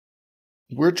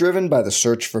We're driven by the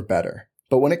search for better.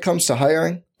 But when it comes to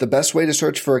hiring, the best way to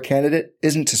search for a candidate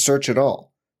isn't to search at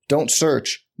all. Don't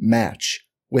search, match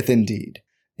with Indeed.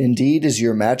 Indeed is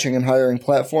your matching and hiring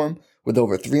platform with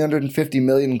over 350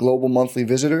 million global monthly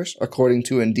visitors, according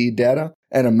to Indeed data,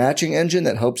 and a matching engine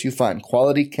that helps you find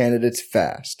quality candidates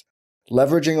fast.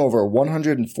 Leveraging over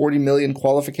 140 million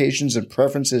qualifications and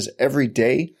preferences every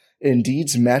day,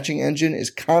 Indeed's matching engine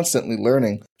is constantly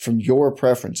learning from your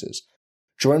preferences.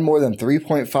 Join more than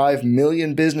 3.5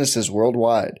 million businesses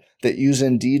worldwide that use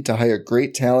Indeed to hire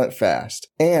great talent fast.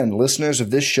 And listeners of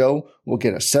this show will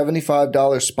get a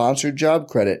 $75 sponsored job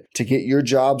credit to get your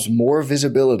jobs more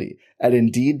visibility at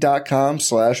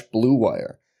Indeed.com/Blue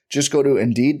Wire. Just go to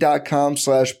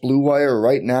Indeed.com/Blue Wire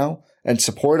right now and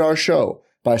support our show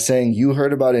by saying you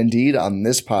heard about Indeed on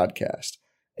this podcast.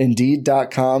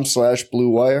 Indeed.com/Blue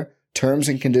Wire. Terms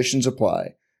and conditions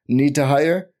apply. Need to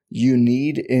hire? You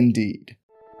need Indeed.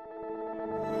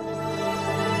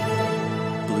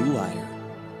 Blue Wire.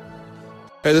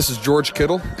 Hey, this is George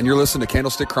Kittle, and you're listening to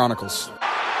Candlestick Chronicles.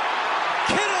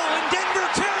 Kittle in Denver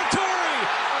territory.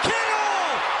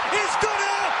 Kittle is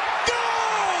gonna go!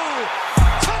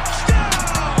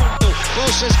 Touchdown!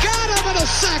 Bosa's got him, and a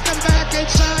sack him back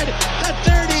inside the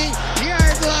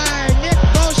 30-yard line. Nick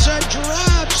Bosa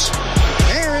drops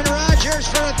Aaron Rodgers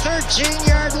for a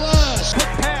 13-yard loss. Quick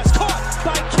pass caught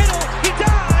by Kittle. He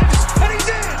dives, and he's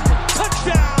in.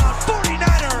 Touchdown,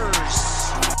 49ers.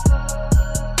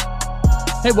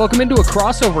 Hey, welcome into a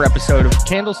crossover episode of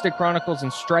Candlestick Chronicles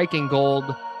and Striking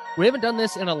Gold. We haven't done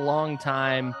this in a long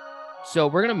time, so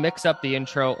we're going to mix up the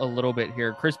intro a little bit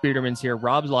here. Chris Biederman's here.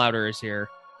 Rob Louder is here.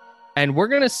 And we're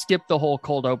going to skip the whole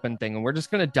cold open thing, and we're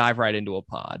just going to dive right into a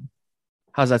pod.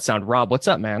 How's that sound? Rob, what's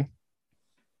up, man?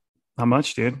 Not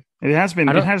much, dude. It has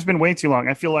been way too long.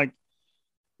 I feel like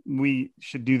we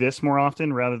should do this more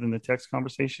often rather than the text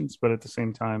conversations, but at the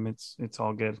same time, it's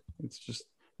all good. It's just,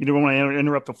 you don't want to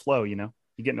interrupt the flow, you know?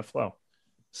 You get in a flow.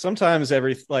 Sometimes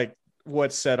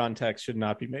what's said on text should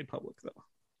not be made public, though.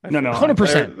 No,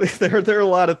 100%. There are a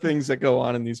lot of things that go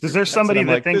on in these. Is there somebody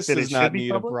that thinks that it does should not be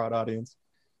need public? a broad audience?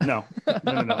 No. It's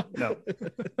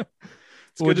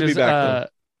good to be back.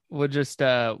 We'll just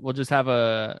have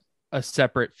a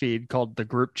separate feed called the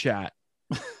group chat,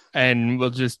 and we'll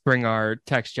just bring our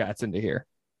text chats into here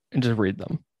and just read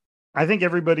them. I think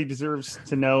everybody deserves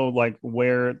to know like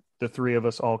where the three of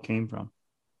us all came from.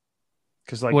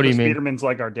 Because like, what do you Chris mean? Biederman's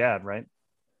like our dad, right?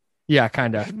 Yeah,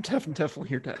 kind of. I'm definitely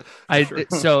your dad.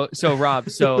 So Rob,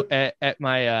 at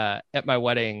my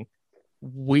wedding,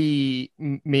 me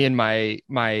and my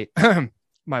my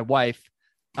wife,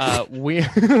 we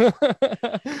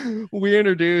we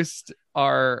introduced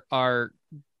our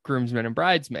groomsmen and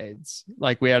bridesmaids.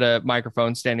 Like, we had a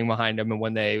microphone standing behind them, and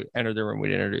when they entered the room,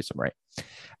 we'd introduce them, right?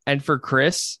 And for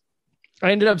Chris,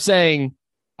 I ended up saying,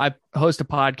 I host a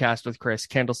podcast with Chris,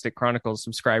 Candlestick Chronicles,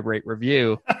 subscribe, rate,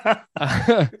 review.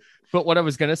 But what I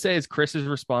was going to say is Chris is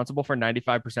responsible for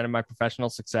 95% of my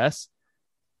professional success.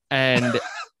 And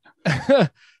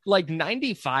like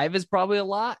 95 is probably a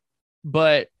lot,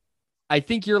 but I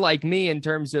think you're like me in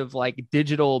terms of like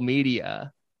digital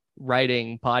media,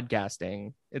 writing,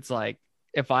 podcasting. It's like,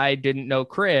 if I didn't know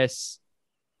Chris,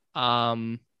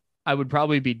 I would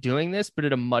probably be doing this, but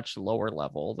at a much lower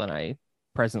level than I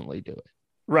presently do it.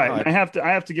 Right. I have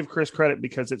to give Chris credit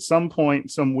because at some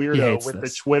point, some weirdo with the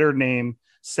Twitter name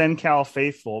SenCal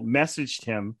Faithful messaged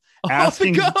him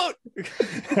asking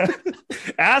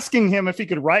him if he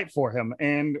could write for him,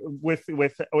 and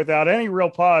without any real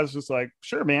pause, was like,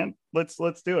 sure, man, let's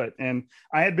do it. And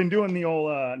I had been doing the old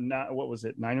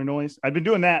Niner noise. I'd been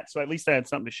doing that, so at least I had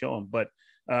something to show him. But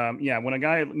when a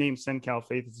guy named SenCal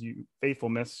Faithful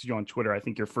messages you on Twitter, I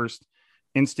think your first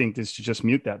instinct is to just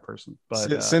mute that person.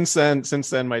 But since then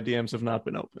my DMs have not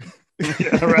been open.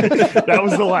 Yeah, right. That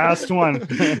was the last one.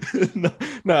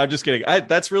 No, I'm just kidding.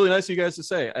 That's really nice of you guys to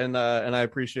say, and I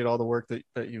appreciate all the work that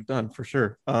you've done, for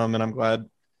sure. And I'm glad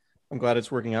it's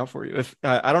working out for you. If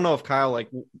I don't know if Kyle, like,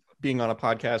 being on a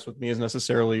podcast with me is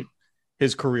necessarily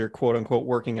his career, quote unquote,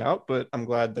 working out, but I'm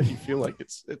glad that you feel like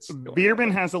it's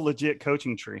Biederman has a legit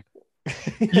coaching tree.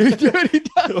 You do it, he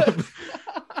does.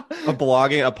 a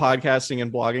podcasting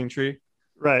and blogging tree.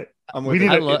 Right. I'm with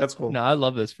you. That's cool. No, I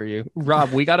love this for you,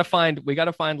 Rob. We gotta find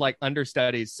like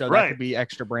understudies, so that could be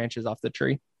extra branches off the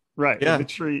tree. Right. Yeah. The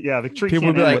tree. Yeah. The tree. People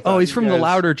will be like, "Oh, he's from the guys.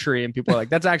 Louder tree," and people are like,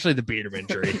 "That's actually the Biederman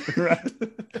tree." Right.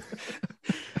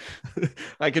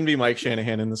 I can be Mike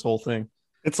Shanahan in this whole thing.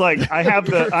 It's like I have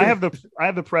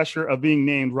the pressure of being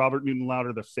named Robert Newton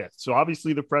Louder the fifth. So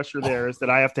obviously the pressure there is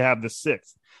that I have to have the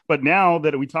sixth. But now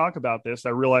that we talk about this, I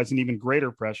realize an even greater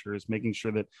pressure is making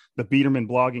sure that the Biederman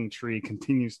blogging tree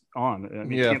continues on. I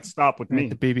mean, it can't stop with me.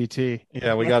 The BBT.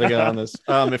 Yeah, we got to get on this.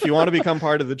 If you want to become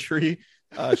part of the tree,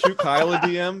 shoot Kyle a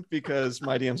DM because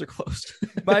my DMs are closed.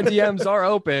 My DMs are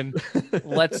open.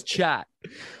 Let's chat.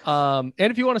 And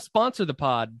if you want to sponsor the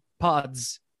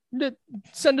pods,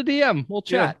 send a DM. We'll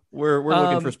chat. Yeah, we're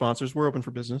looking for sponsors. We're open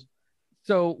for business.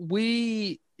 So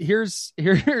here's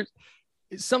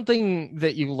something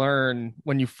that you learn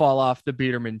when you fall off the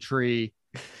Biederman tree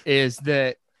is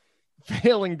that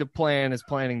failing to plan is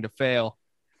planning to fail.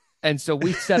 And so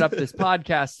we set up this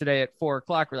podcast today at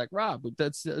 4:00. We're like, Rob,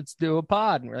 let's do a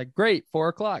pod. And we're like, great,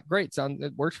 4:00. Great.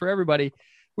 It works for everybody.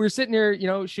 We were sitting here,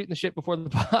 shooting the shit before the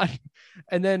pod,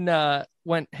 and then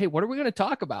went, hey, what are we going to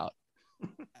talk about?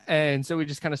 And so we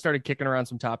just kind of started kicking around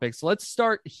some topics. Let's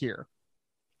start here.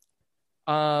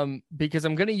 Because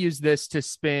I'm going to use this to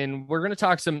spin. We're going to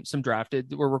talk some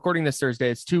drafted. We're recording this Thursday.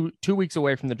 It's two weeks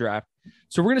away from the draft.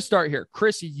 So we're going to start here.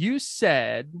 Chris, you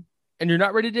said, and you're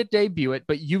not ready to debut it,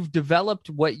 but you've developed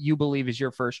what you believe is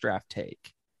your first draft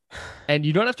take. And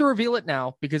you don't have to reveal it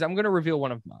now because I'm going to reveal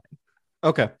one of mine.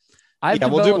 Okay.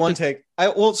 We'll do one take. I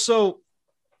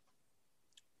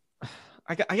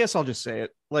guess I'll just say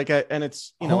it.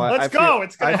 It's let's go.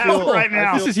 It's going to happen right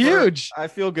now. This is huge. I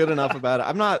feel good enough about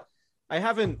it. I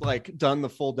haven't done the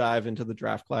full dive into the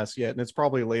draft class yet, and it's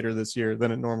probably later this year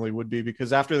than it normally would be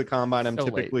because after the combine, I'm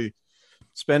typically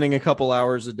spending a couple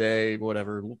hours a day,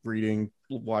 whatever, reading,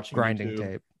 watching, grinding YouTube,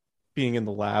 tape, being in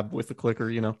the lab with the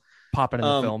clicker, popping in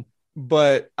the film.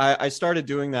 But I started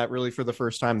doing that really for the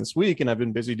first time this week, and I've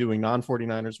been busy doing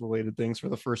non-49ers related things for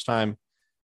the first time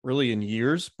really in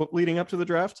years, but leading up to the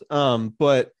draft.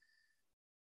 But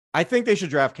I think they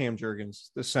should draft Cam Jurgens,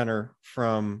 the center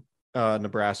from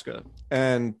Nebraska.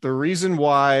 And the reason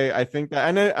why I think that,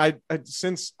 and I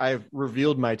since I've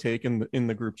revealed my take in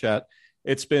the group chat,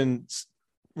 it's been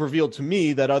revealed to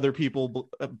me that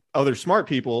other smart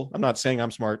people, I'm not saying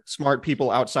I'm smart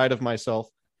people outside of myself,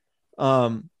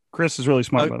 Chris is really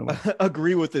smart, by the way,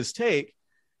 agree with this take.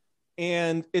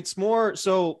 And it's more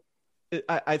so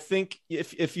I think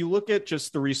if you look at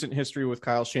just the recent history with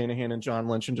Kyle Shanahan and John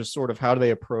Lynch and just sort of how do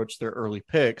they approach their early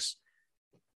picks,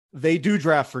 they do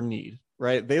draft for need,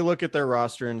 right? They look at their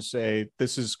roster and say,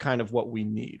 this is kind of what we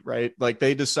need, right? Like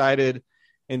they decided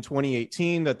in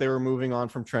 2018 that they were moving on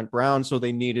from Trent Brown, so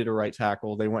they needed a right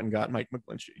tackle. They went and got Mike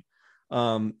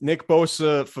McGlinchey. Nick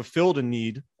Bosa fulfilled a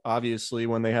need, obviously,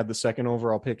 when they had the second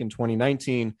overall pick in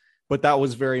 2019, but that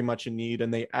was very much a need,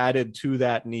 and they added to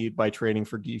that need by trading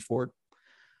for Dee Ford.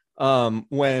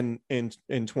 When in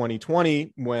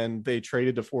 2020, when they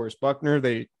traded DeForest Buckner,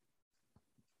 they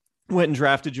went and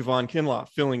drafted Javon Kinlaw,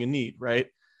 filling a need, right?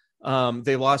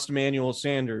 They lost Emmanuel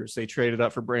Sanders. They traded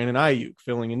up for Brandon Ayuk,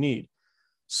 filling a need.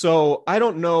 So I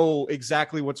don't know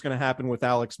exactly what's going to happen with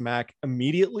Alex Mack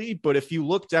immediately, but if you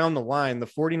look down the line, the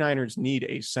 49ers need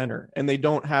a center, and they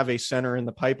don't have a center in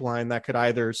the pipeline that could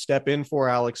either step in for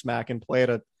Alex Mack and play at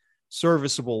a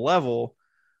serviceable level,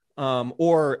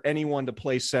 or anyone to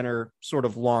play center sort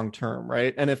of long-term,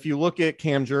 right? And if you look at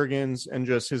Cam Jurgens and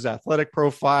just his athletic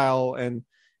profile, and,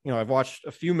 I've watched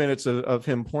a few minutes of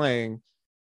him playing,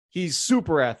 he's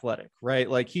super athletic, right?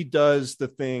 Like he does the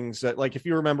things that, like, if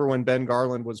you remember when Ben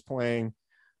Garland was playing,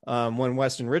 when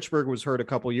Weston Richburg was hurt a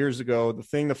couple years ago, the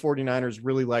thing the 49ers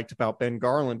really liked about Ben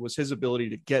Garland was his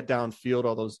ability to get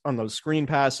downfield on those screen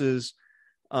passes,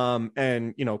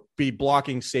 and, be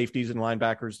blocking safeties and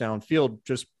linebackers downfield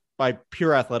just by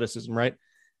pure athleticism, right?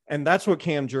 And that's what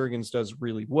Cam Jurgens does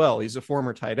really well. He's a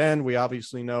former tight end. We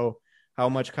obviously know how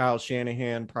much Kyle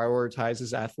Shanahan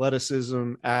prioritizes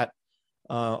athleticism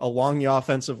along the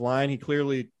offensive line. He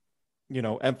clearly,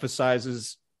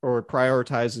 emphasizes or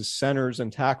prioritizes centers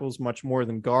and tackles much more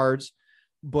than guards.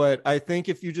 But I think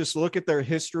if you just look at their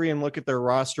history and look at their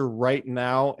roster right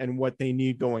now and what they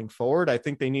need going forward, I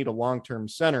think they need a long-term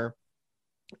center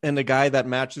and a guy that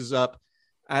matches up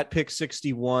at pick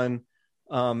 61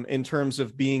 in terms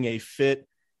of being a fit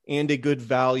and a good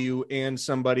value and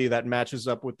somebody that matches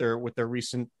up with their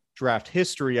recent draft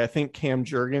history. I think Cam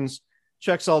Jurgens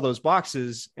checks all those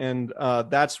boxes, and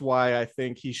that's why I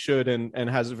think he should and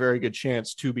has a very good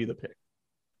chance to be the pick.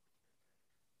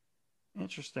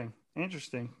 Interesting.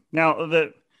 Now,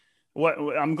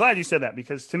 I'm glad you said that,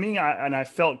 because to me, I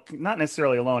felt not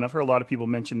necessarily alone. I've heard a lot of people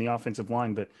mention the offensive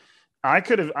line, but I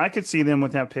could see them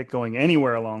with that pick going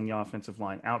anywhere along the offensive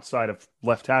line outside of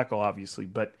left tackle, obviously.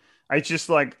 But I just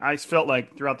like I felt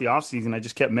like throughout the offseason, I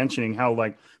just kept mentioning how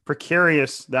like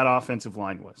precarious that offensive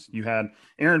line was. You had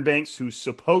Aaron Banks, who's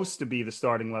supposed to be the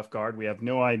starting left guard. We have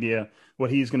no idea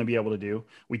what he's going to be able to do.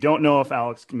 We don't know if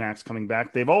Alex Mack's coming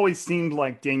back. They've always seemed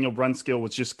like Daniel Brunskill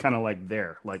was just kind of like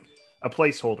there, like a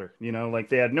placeholder, you know, like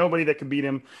they had nobody that could beat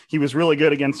him. He was really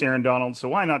good against Aaron Donald, so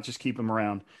why not just keep him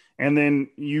around? And then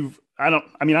I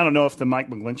don't know if the Mike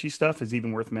McGlinchey stuff is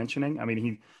even worth mentioning. I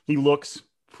mean, he looks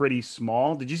pretty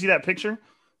small. Did you see that picture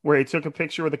where he took a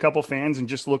picture with a couple fans and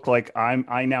just looked like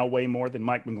I now weigh more than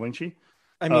Mike McGlinchey?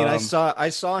 I mean, I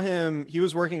saw him. He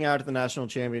was working out at the national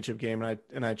championship game,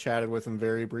 and I chatted with him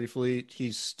very briefly.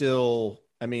 He's still,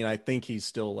 I mean, I think he's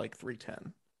still like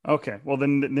 310. Okay, well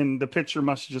then the picture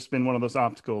must have just been one of those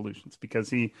optical illusions, because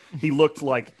he looked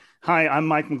like, hi, I'm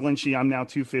Mike McGlinchey. I'm now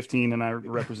 215 and I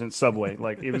represent Subway.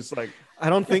 Like it was like, I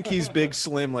don't think he's big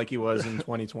slim like he was in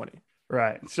 2020.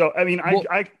 Right. So I mean,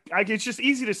 I it's just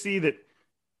easy to see that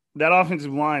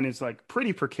offensive line is like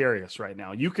pretty precarious right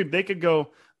now. They could go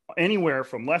anywhere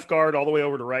from left guard all the way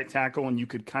over to right tackle, and you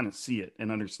could kind of see it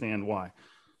and understand why.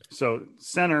 So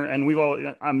center,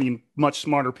 and much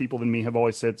smarter people than me have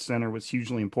always said center was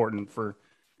hugely important for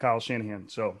Kyle Shanahan.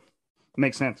 So it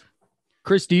makes sense.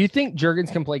 Chris, do you think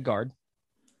Juergens can play guard?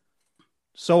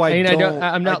 So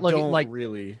I'm not looking like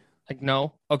really like,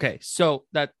 no. Okay. So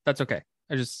that's okay.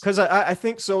 Because I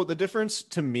think so. The difference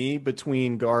to me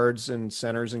between guards and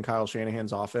centers in Kyle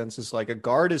Shanahan's offense is like a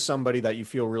guard is somebody that you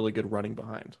feel really good running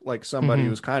behind, like somebody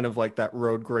who's kind of like that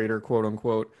road grader, quote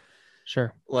unquote.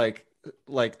 Sure. Like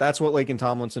that's what Laken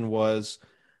Tomlinson was.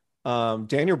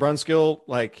 Daniel Brunskill,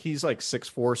 like he's like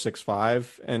 6'4",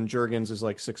 6'5", and Juergens is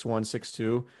like 6'1",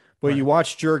 6'2". But right. You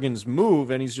watch Juergens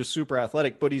move, and he's just super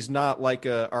athletic. But he's not like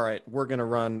all right, we're gonna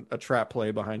run a trap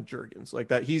play behind Juergens like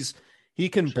that. He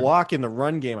can block in the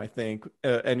run game, I think,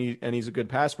 and he's a good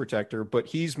pass protector. But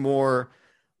he's more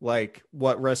like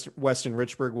what Weston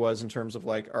Richburg was in terms of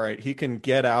like, all right, he can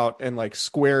get out and like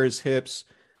square his hips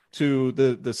to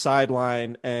the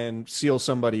sideline and seal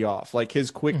somebody off. Like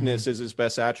his quickness is his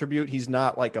best attribute. He's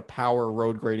not like a power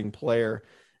road grading player.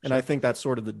 And I think that's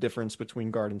sort of the difference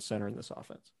between guard and center in this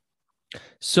offense.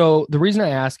 So the reason I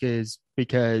ask is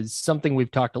because something we've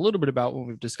talked a little bit about when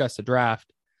we've discussed the draft,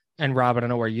 and Rob, I don't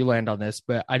know where you land on this,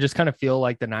 but I just kind of feel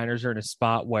like the Niners are in a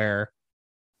spot where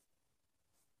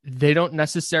they don't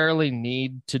necessarily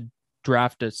need to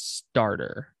draft a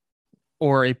starter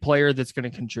or a player that's going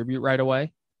to contribute right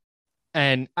away.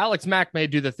 And Alex Mack may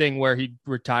do the thing where he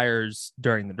retires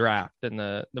during the draft and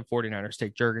the 49ers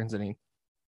take Juergens and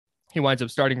he winds up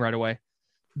starting right away.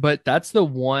 But that's the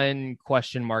one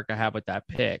question mark I have with that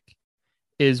pick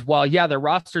is while, yeah, their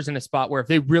roster's in a spot where if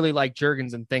they really like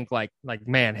Juergens and think like,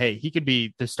 man, hey, he could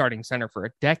be the starting center for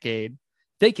a decade,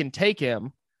 they can take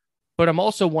him. But I'm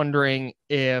also wondering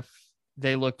if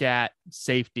they look at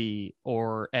safety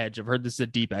or edge. I've heard this is a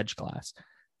deep edge class.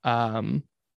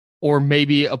 Or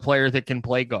maybe a player that can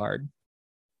play guard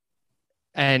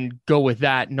and go with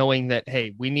that, knowing that,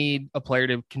 hey, we need a player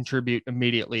to contribute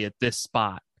immediately at this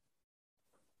spot.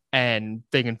 And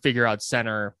they can figure out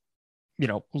center, you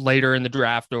know, later in the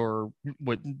draft, or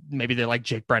maybe they like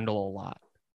Jake Brendel a lot.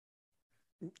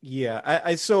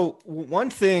 Yeah. So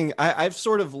one thing I've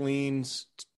sort of leaned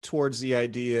towards the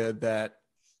idea that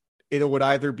it would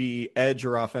either be edge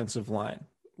or offensive line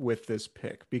with this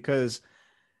pick, because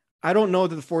I don't know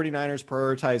that the 49ers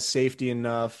prioritize safety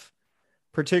enough,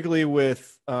 particularly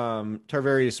with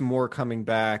Tarvarius Moore coming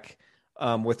back,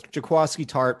 with Jaquiski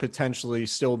Tartt potentially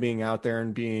still being out there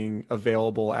and being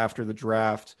available after the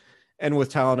draft, and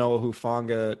with Talanoa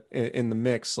Hufanga in the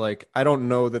mix. Like, I don't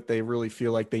know that they really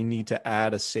feel like they need to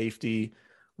add a safety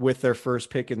with their first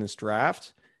pick in this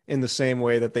draft in the same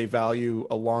way that they value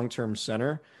a long-term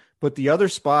center. But the other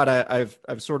spot I've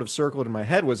sort of circled in my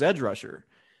head was edge rusher.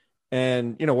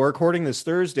 And, you know, we're recording this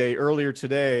Thursday. Earlier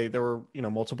today, there were, you know,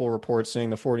 multiple reports saying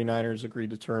the 49ers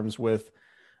agreed to terms with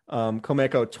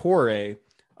Komeko Torre,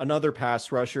 another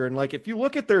pass rusher. And, like, if you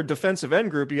look at their defensive end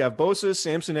group, you have Bosa,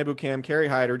 Samson Ebukam, Kerry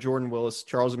Hyder, Jordan Willis,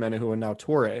 Charles Omenihu, and now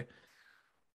Torre.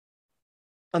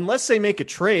 Unless they make a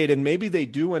trade, and maybe they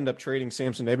do end up trading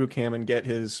Samson Ebukam and get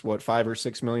his, $5 or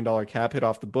 $6 million cap hit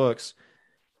off the books,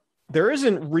 there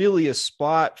isn't really a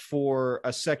spot for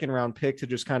a second round pick to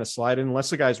just kind of slide in unless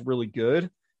the guy's really good.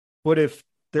 But if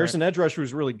there's an edge rusher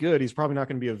who's really good, he's probably not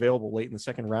going to be available late in the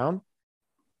second round.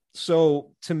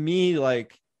 So to me,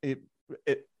 like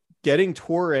getting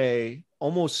Torre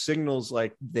almost signals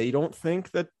like they don't think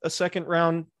that a second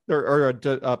round or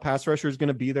a pass rusher is going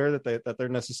to be there that they're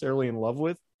necessarily in love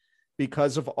with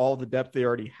because of all the depth they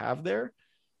already have there.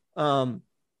 And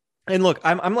And look,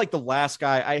 I'm like the last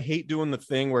guy. I hate doing the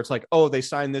thing where it's like, oh, they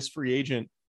signed this free agent.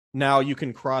 Now you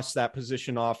can cross that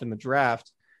position off in the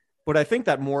draft. But I think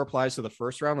that more applies to the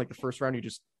first round. Like the first round, you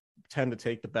just tend to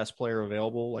take the best player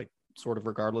available, like sort of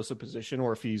regardless of position,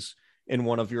 or if he's in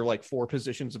one of your like 4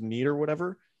 positions of need or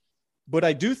whatever. But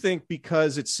I do think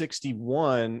because it's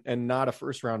 61 and not a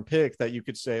first round pick that you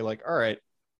could say like, all right,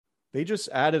 they just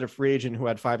added a free agent who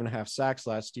had 5.5 sacks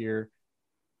last year.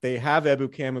 They have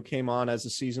Ebukam, who came on as the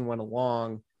season went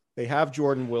along. They have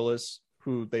Jordan Willis,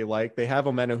 who they like. They have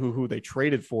Omenihu, who they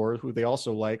traded for, who they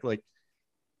also like. Like,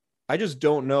 I just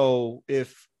don't know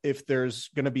if there's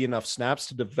going to be enough snaps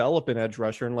to develop an edge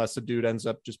rusher unless the dude ends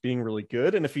up just being really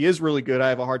good. And if he is really good, I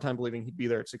have a hard time believing he'd be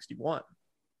there at 61.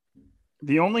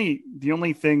 The only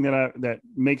thing that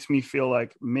makes me feel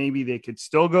like maybe they could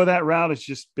still go that route is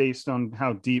just based on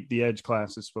how deep the edge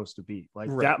class is supposed to be. Like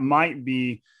Right. That might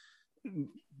be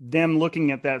them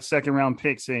looking at that second round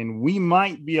pick saying we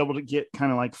might be able to get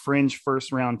kind of like fringe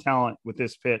first round talent with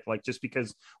this pick, like just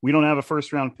because we don't have a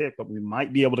first round pick, but we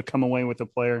might be able to come away with a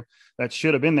player that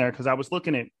should have been there. Because I was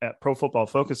looking at Pro Football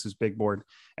Focus's big board,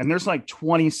 and there's like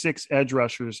 26 edge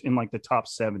rushers in like the top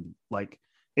 70. Like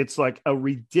it's like a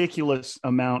ridiculous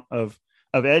amount of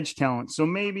edge talent. So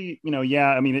maybe,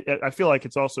 I mean, I feel like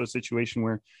it's also a situation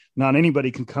where not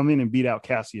anybody can come in and beat out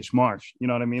Cassius Marsh. You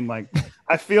know what I mean? Like,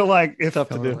 I feel like if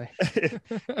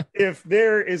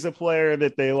there is a player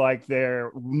that they like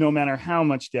there, no matter how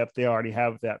much depth they already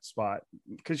have that spot,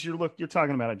 because you're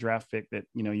talking about a draft pick that,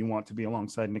 you want to be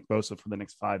alongside Nick Bosa for the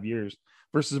next 5 years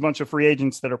versus a bunch of free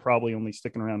agents that are probably only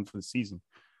sticking around for the season.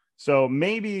 So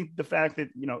maybe the fact that,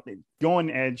 going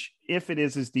edge, if it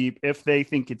is as deep, if they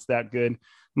think it's that good,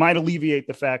 might alleviate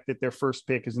the fact that their first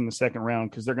pick is in the second round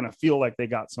because they're going to feel like they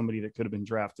got somebody that could have been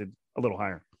drafted a little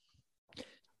higher.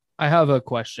 I have a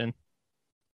question.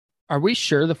 Are we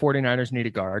sure the 49ers need a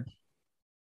guard?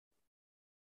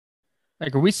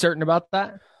 Like, are we certain about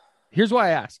that? Here's why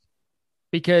I ask.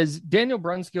 Because Daniel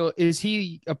Brunskill, is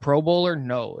he a Pro Bowler?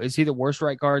 No. Is he the worst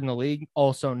right guard in the league?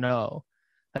 Also no.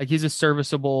 Like, he's a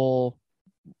serviceable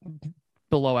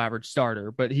below average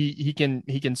starter, but he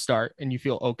can start and you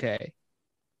feel okay.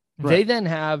 Right. They then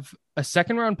have a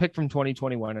second round pick from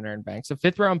 2021 in Aaron Banks, a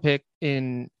 5th round pick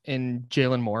in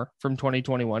Jalen Moore from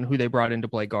 2021, who they brought in to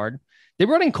play guard. They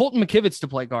brought in Colton McKivitz to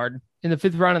play guard in the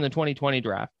 5th round in the 2020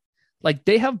 draft. Like,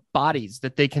 they have bodies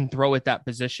that they can throw at that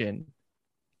position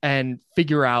and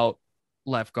figure out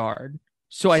left guard.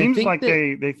 So Seems I think like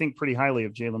they think pretty highly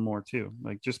of Jalen Moore too,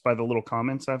 like just by the little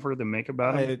comments I've heard them make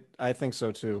about him. I think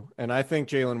so too. And I think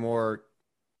Jalen Moore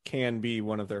can be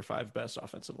one of their 5 best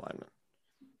offensive linemen.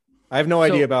 I have no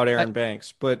idea about Aaron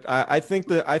Banks, but I think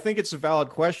it's a valid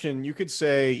question. You could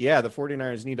say, yeah, the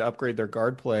 49ers need to upgrade their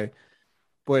guard play,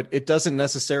 but it doesn't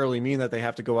necessarily mean that they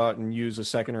have to go out and use a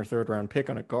 2nd or 3rd round pick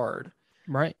on a guard.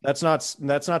 Right. That's not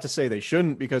to say they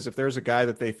shouldn't, because if there's a guy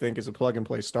that they think is a plug and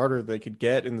play starter they could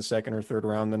get in the 2nd or 3rd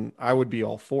round, then I would be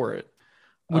all for it.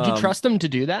 Would you trust them to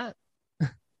do that?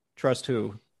 Trust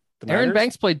who? Aaron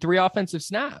Banks played 3 offensive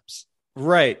snaps.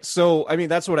 Right. So, I mean,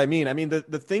 that's what I mean. I mean, the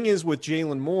thing is with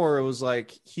Jalen Moore, it was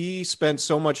like he spent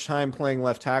so much time playing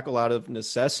left tackle out of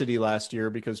necessity last year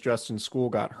because Justin School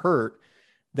got hurt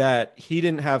that he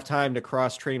didn't have time to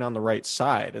cross train on the right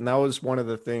side. And that was one of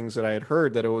the things that I had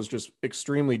heard, that it was just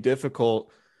extremely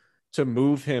difficult to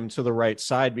move him to the right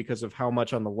side because of how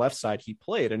much on the left side he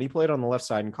played. And he played on the left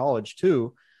side in college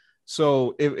too.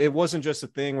 So it wasn't just a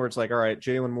thing where it's like, all right,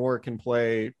 Jalen Moore can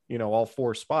play, all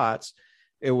 4 spots.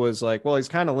 It was like, well, he's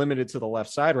kind of limited to the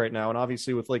left side right now. And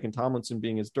obviously with Laken Tomlinson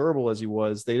being as durable as he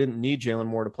was, they didn't need Jalen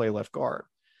Moore to play left guard.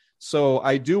 So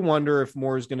I do wonder if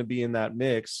Moore is going to be in that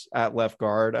mix at left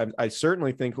guard. I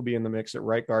certainly think he'll be in the mix at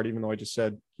right guard, even though I just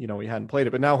said, he hadn't played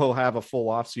it, but now he'll have a full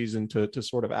off season to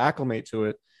sort of acclimate to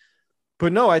it.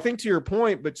 But no, I think to your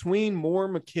point, between Moore,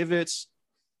 McKivitz,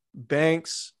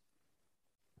 Banks,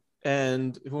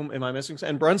 and whom am I missing?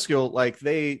 And Brunskill, like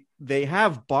they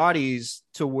have bodies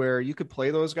to where you could play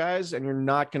those guys and you're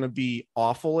not going to be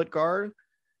awful at guard.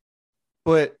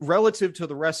 But relative to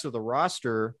the rest of the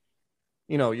roster,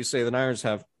 you say the Niners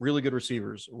have really good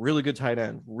receivers, really good tight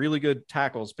end, really good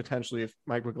tackles, potentially if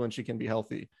Mike McGlinchey can be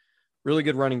healthy, really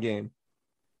good running game.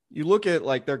 You look at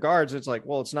like their guards, it's like,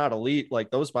 well, it's not elite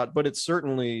like those spots, but it's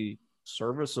certainly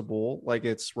serviceable, like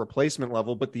it's replacement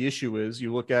level. But the issue is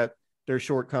you look at their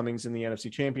shortcomings in the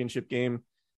NFC Championship game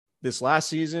this last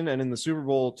season and in the Super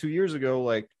Bowl 2 years ago,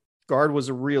 like guard was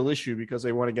a real issue because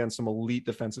they went against some elite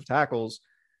defensive tackles.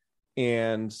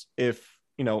 And if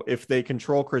they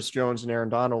control Chris Jones and Aaron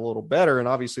Donald a little better, and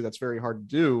obviously that's very hard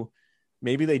to do,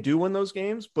 maybe they do win those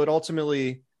games, but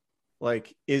ultimately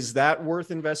Like, is that worth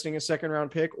investing a second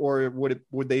round pick, or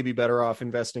would they be better off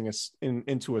investing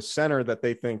into a center that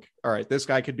they think, all right, this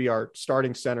guy could be our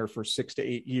starting center for 6 to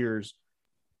 8 years?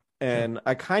 And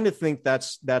I kind of think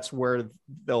that's where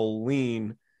they'll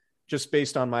lean, just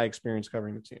based on my experience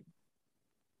covering the team.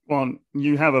 Well,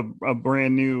 you have a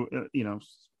brand new,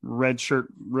 red shirt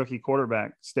rookie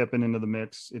quarterback stepping into the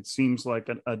mix. It seems like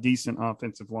a decent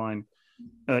offensive line,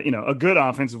 a good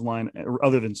offensive line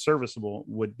other than serviceable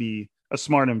would be a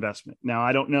smart investment. Now,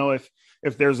 I don't know if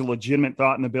there's a legitimate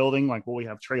thought in the building, like, well, we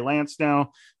have Trey Lance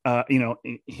now,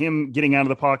 him getting out of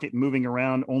the pocket and moving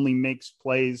around only makes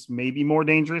plays maybe more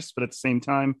dangerous. But at the same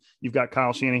time, you've got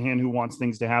Kyle Shanahan, who wants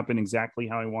things to happen exactly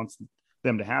how he wants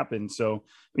them to happen. So,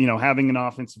 having an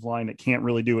offensive line that can't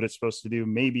really do what it's supposed to do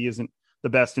maybe isn't the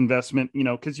best investment,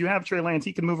 because you have Trey Lance,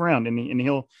 he can move around and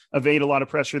he'll evade a lot of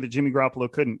pressure that Jimmy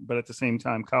Garoppolo couldn't. But at the same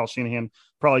time, Kyle Shanahan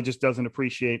probably just doesn't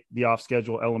appreciate the off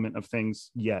schedule element of things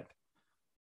yet.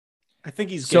 I think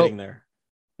he's getting there.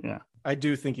 Yeah, I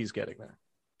do think he's getting there.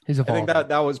 He's evolving. I think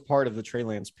that was part of the Trey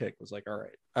Lance pick, was like, all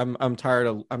right, I'm tired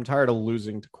of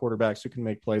losing to quarterbacks who can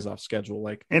make plays off schedule.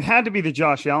 Like, it had to be the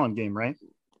Josh Allen game, right?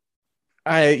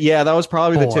 That was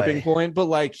probably the tipping point, but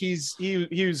like he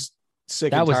was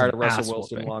sick and tired of Russell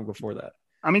Wilson long before that.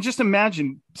 I mean, just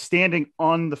imagine standing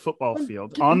on the football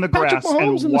field on the grass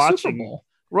and watching.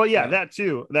 Well, that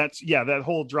too. That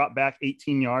whole drop back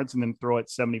 18 yards and then throw it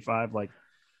 75.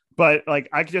 But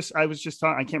I was just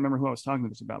talking. I can't remember who I was talking to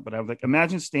this about, but I was like,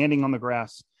 imagine standing on the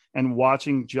grass and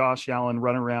watching Josh Allen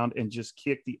run around and just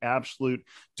kick the absolute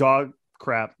dog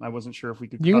crap. I wasn't sure if we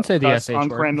could. You can say the SH on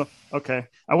word. Crandall. Okay,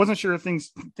 I wasn't sure if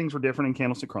things were different in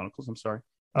Candlestick Chronicles. I'm sorry.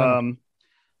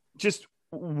 Just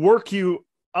work you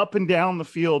up and down the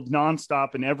field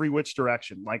nonstop in every which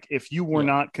direction. Like, if you were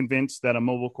not convinced that a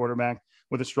mobile quarterback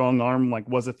with a strong arm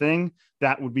was a thing,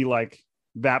 that would be like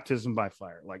baptism by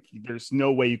fire. Like, there's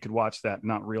no way you could watch that and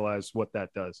not realize what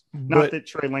that does. Not that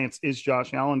Trey Lance is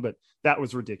Josh Allen, but that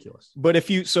was ridiculous. But if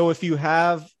you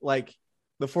have like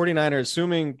the 49ers,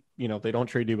 assuming, they don't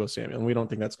trade Deebo Samuel, and we don't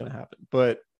think that's going to happen,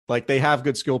 but like, they have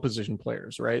good skill position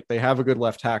players, right? They have a good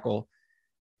left tackle.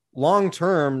 Long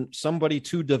term, somebody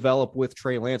to develop with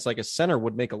Trey Lance, like a center,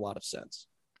 would make a lot of sense.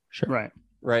 Sure.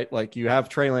 Right. Like, you have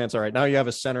Trey Lance. All right, now you have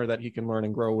a center that he can learn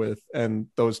and grow with, and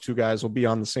those two guys will be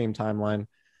on the same timeline.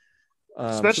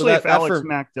 Especially if Alex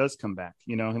Mack does come back,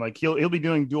 like he'll be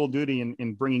doing dual duty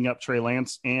in bringing up Trey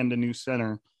Lance and a new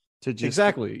center to just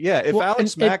exactly. Yeah. If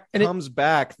Alex Mack comes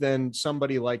back, then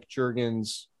somebody like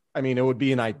Juergens, I mean, it would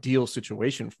be an ideal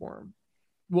situation for him.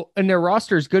 Well, and their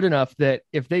roster is good enough that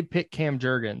if they pick Cam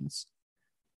Juergens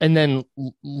and then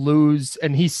lose,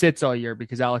 and he sits all year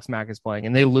because Alex Mack is playing,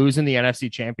 and they lose in the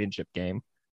NFC Championship game,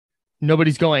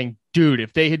 nobody's going, dude,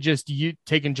 if they had just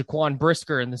taken Jaquan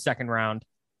Brisker in the second round,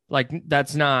 like,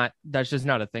 that's just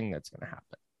not a thing that's going to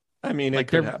happen. I mean, it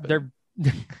could happen.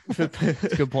 That's a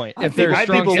good point. If their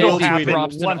strong will safety happen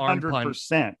drops to an arm punch,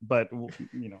 100%, but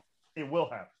it will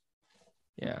happen.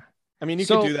 Yeah. I mean, you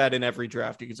could do that in every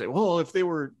draft. You could say, well, if they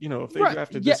were, if they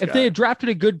drafted this guy. If they had drafted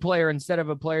a good player instead of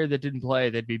a player that didn't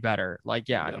play, they'd be better. Like,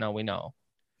 no, we know.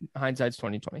 Hindsight's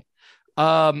 2020.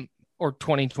 Or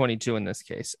 2022 in this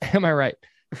case. Am I right?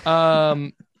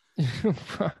 I'm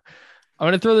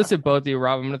going to throw this at both of you,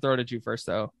 Rob. I'm going to throw it at you first,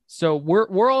 though. So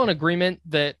we're all in agreement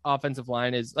that offensive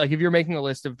line is, like, if you're making a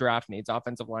list of draft needs,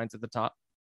 offensive line's at the top.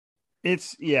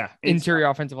 It's interior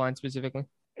offensive line specifically.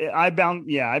 I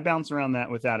bounce around that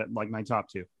without it, like my top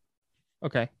two.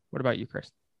 Okay. What about you,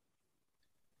 Chris?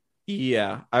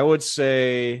 Yeah, I would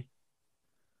say.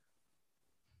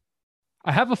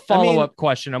 I have a follow-up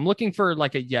question. I'm looking for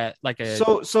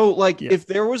if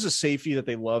there was a safety that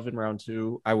they love in round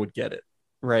 2, I would get it.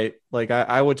 Right. Like,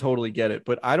 I would totally get it,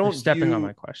 but I don't. You're stepping on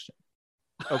my question.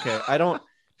 Okay. I don't.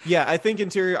 Yeah. I think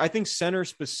interior, I think center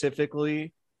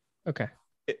specifically. Okay.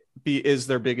 Is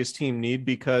their biggest team need,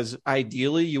 because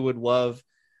ideally you would love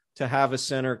to have a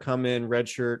center come in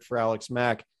redshirt for Alex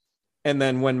Mack, and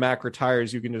then when Mack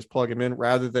retires, you can just plug him in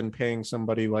rather than paying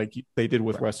somebody like they did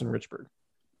with Weston Richburg.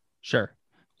 Sure.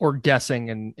 Or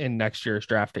guessing in next year's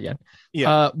draft again.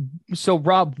 Yeah. So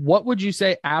Rob, what would you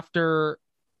say after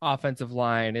offensive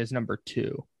line is number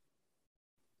 2?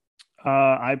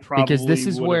 I probably, because this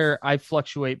is where I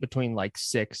fluctuate between like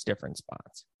 6 different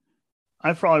spots.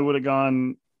 I probably would have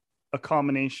gone a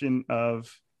combination of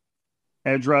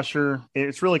edge rusher.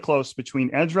 It's really close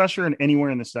between edge rusher and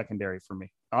anywhere in the secondary for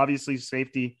me. Obviously,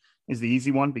 safety is the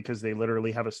easy one because they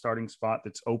literally have a starting spot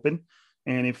that's open.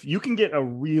 And if you can get a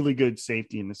really good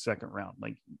safety in the second round,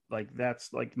 like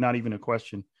that's like not even a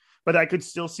question. But I could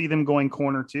still see them going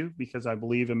corner too, because I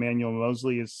believe Emmanuel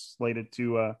Mosley is slated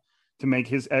to to make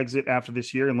his exit after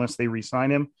this year unless they re-sign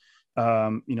him. They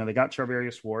got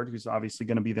Charvarius Ward, who's obviously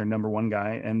going to be their number one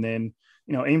guy. And then,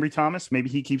 Ambry Thomas, maybe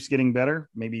he keeps getting better.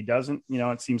 Maybe he doesn't.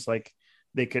 It seems like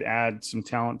they could add some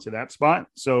talent to that spot.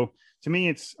 So to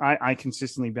me, I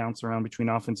consistently bounce around between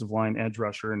offensive line, edge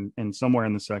rusher, and somewhere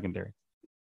in the secondary.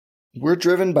 We're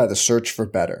driven by the search for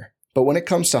better. But when it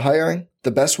comes to hiring,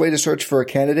 the best way to search for a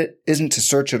candidate isn't to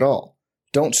search at all.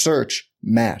 Don't search,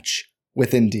 match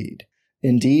with Indeed.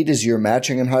 Indeed is your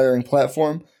matching and hiring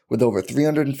platform with over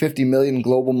 350 million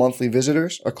global monthly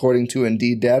visitors, according to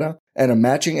Indeed data, and a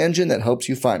matching engine that helps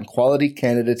you find quality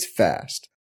candidates fast.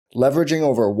 Leveraging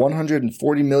over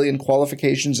 140 million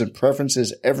qualifications and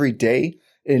preferences every day,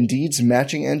 Indeed's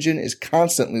matching engine is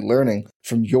constantly learning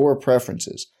from your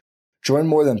preferences. Join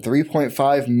more than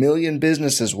 3.5 million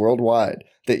businesses worldwide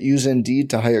that use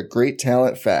Indeed to hire great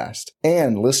talent fast.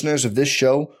 And listeners of this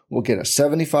show will get a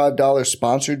 $75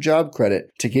 sponsored job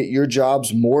credit to get your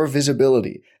jobs more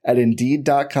visibility at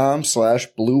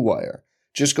Indeed.com/Blue Wire.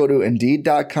 Just go to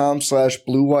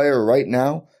Indeed.com/Blue Wire right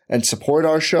now and support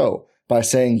our show by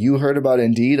saying you heard about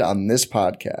Indeed on this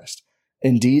podcast.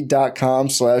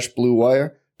 Indeed.com/Blue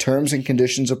Wire. Terms and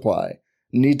conditions apply.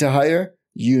 Need to hire?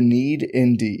 You need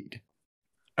Indeed.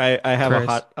 I have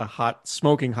Chris. a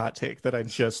smoking hot take that I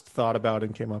just thought about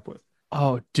and came up with.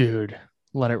 Oh, dude,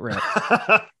 let it rip.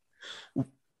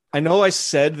 I know I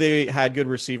said they had good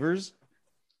receivers.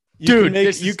 Dude,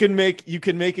 You can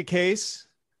make a case,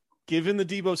 given the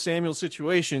Deebo Samuel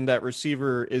situation, that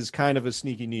receiver is kind of a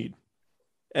sneaky need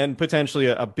and potentially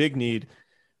a big need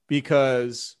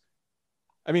because,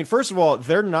 first of all,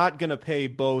 they're not going to pay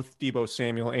both Deebo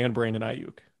Samuel and Brandon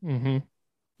Ayuk. Mm-hmm.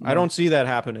 I don't see that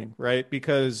happening, right?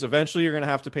 Because eventually you're going to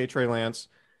have to pay Trey Lance.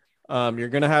 You're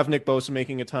going to have Nick Bosa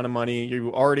making a ton of money.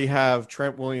 You already have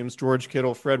Trent Williams, George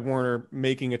Kittle, Fred Warner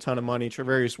making a ton of money.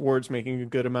 Charvarius Ward's making a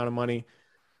good amount of money.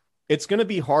 It's going to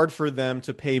be hard for them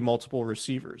to pay multiple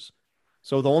receivers.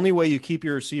 So the only way you keep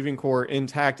your receiving core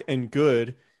intact and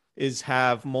good is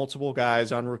have multiple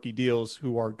guys on rookie deals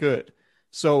who are good.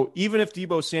 So even if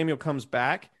Deebo Samuel comes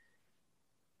back,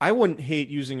 I wouldn't hate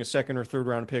using a second or third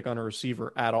round pick on a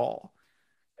receiver at all.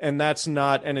 And that's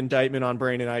not an indictment on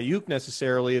Brandon Ayuk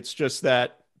necessarily. It's just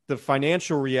that the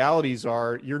financial realities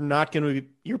are you're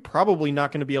probably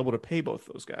not going to be able to pay both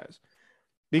those guys.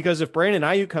 Because if Brandon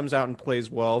Ayuk comes out and plays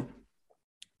well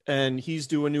and he's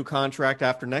due a new contract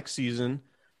after next season,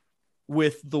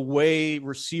 with the way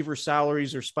receiver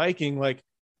salaries are spiking,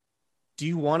 do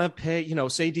you want to pay,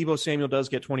 say Deebo Samuel does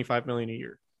get $25 million a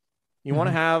year. You want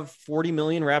to have 40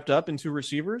 million wrapped up in two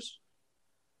receivers?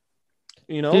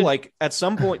 At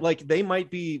some point, they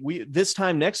might be, this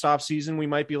time next offseason, we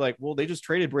might be like, well, they just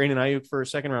traded Brandon Ayuk for a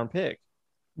second round pick.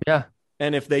 Yeah.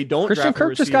 And if they don't, Christian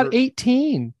Kirk just got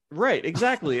 18. Right.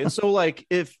 Exactly. And so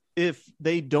if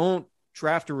they don't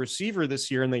draft a receiver this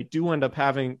year and they do end up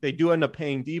paying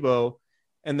Deebo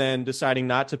and then deciding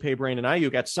not to pay Brandon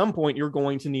Ayuk, at some point you're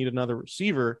going to need another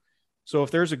receiver. So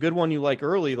if there's a good one you like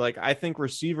early, I think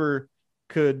receiver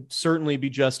could certainly be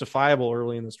justifiable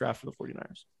early in this draft for the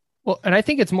 49ers. Well, and I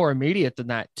think it's more immediate than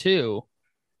that too,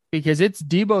 because it's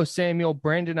Deebo Samuel,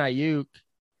 Brandon Ayuk,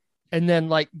 and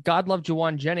then God love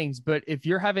Juwan Jennings. But if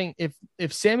you're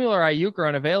if Samuel or Ayuk are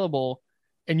unavailable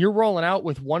and you're rolling out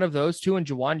with one of those two and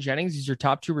Juwan Jennings is your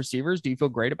top two receivers, do you feel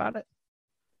great about it?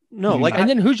 No, and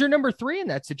then who's your number three in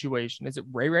that situation? Is it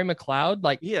Ray McLeod?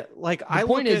 The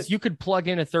point is you could plug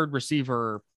in a third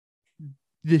receiver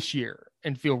this year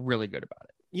and feel really good about it.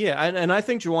 Yeah, and I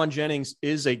think Juwan Jennings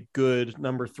is a good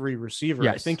number three receiver.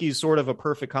 Yes. I think he's sort of a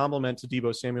perfect complement to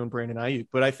Deebo Samuel and Brandon Ayuk.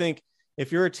 But I think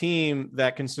if you're a team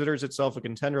that considers itself a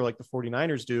contender like the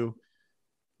 49ers do,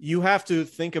 you have to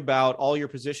think about all your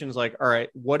positions all right,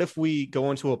 what if we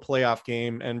go into a playoff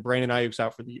game and Brandon Ayuk's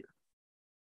out for the year?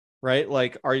 Right?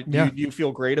 Do you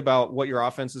feel great about what your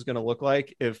offense is going to look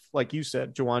like if, like you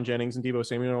said, Juwan Jennings and Deebo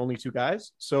Samuel are only two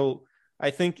guys? So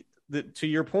I think that, to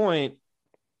your point,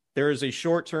 there is a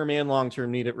short-term and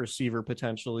long-term need at receiver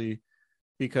potentially,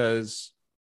 because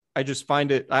I just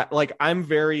find it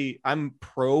I'm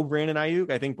pro Brandon Ayuk.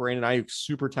 I think Brandon Ayuk's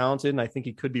super talented and I think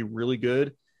he could be really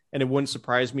good. And it wouldn't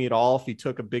surprise me at all if he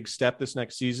took a big step this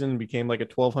next season and became a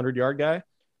 1,200 yard guy.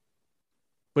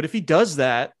 But if he does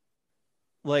that,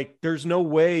 there's no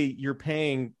way you're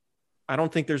paying. I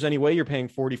don't think there's any way you're paying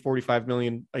 40-45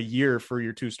 million a year for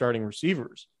your two starting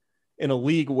receivers in a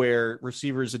league where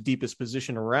receiver is the deepest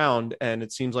position around. And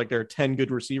it seems like there are 10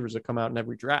 good receivers that come out in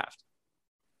every draft.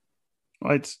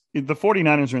 Well, the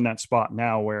 49ers are in that spot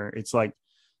now where it's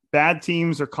bad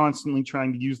teams are constantly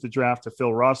trying to use the draft to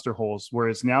fill roster holes,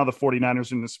 whereas now the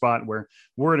 49ers are in the spot where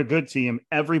we're at a good team.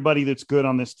 Everybody that's good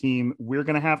on this team, we're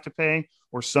going to have to pay,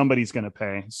 or somebody's going to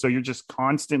pay. So you're just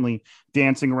constantly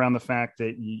dancing around the fact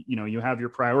that, you have your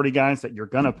priority guys that you're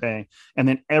going to pay. And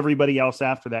then everybody else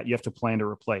after that, you have to plan to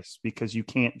replace, because you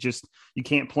can't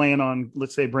plan on,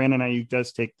 let's say Brandon Ayuk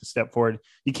does take the step forward.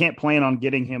 You can't plan on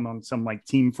getting him on some like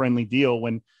team friendly deal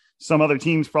when some other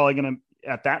team's probably going to,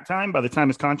 at that time, by the time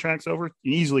his contract's over,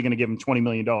 you're easily going to give him $20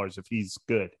 million if he's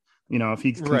good, if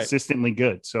he's consistently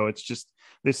good. So it's just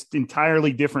this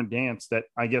entirely different dance that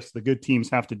I guess the good teams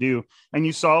have to do. And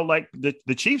you saw like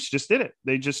the Chiefs just did it.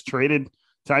 They just traded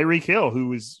Tyreek Hill, who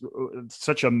was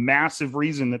such a massive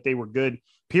reason that they were good,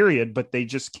 period, but they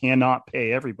just cannot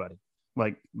pay everybody.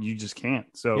 Like, you just can't.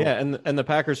 So yeah, and the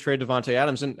Packers trade Devontae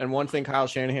Adams, and one thing Kyle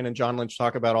Shanahan and John Lynch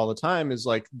talk about all the time is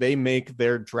like they make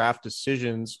their draft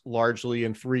decisions largely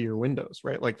in 3-year windows,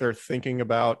 right? Like they're thinking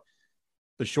about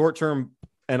the short term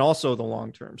and also the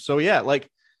long term. So yeah, like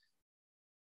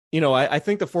I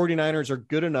think the 49ers are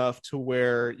good enough to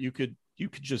where you could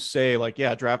just say like,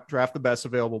 yeah, draft the best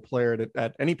available player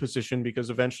at any position, because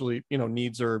eventually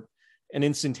needs are an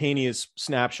instantaneous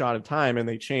snapshot of time and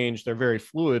they change. They're very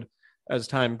fluid as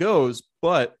time goes,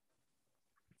 but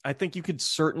I think you could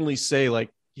certainly say like,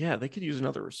 yeah, they could use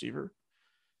another receiver.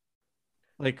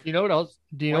 Like, you know what else?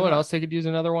 Do you know what else they could use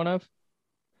another one of?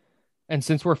 And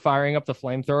since we're firing up the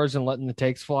flamethrowers and letting the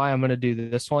takes fly, I'm going to do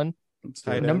this one.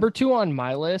 Number 2 on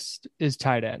my list is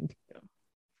tight end. Yeah.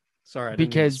 Sorry, I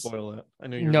didn't mean to spoil it. I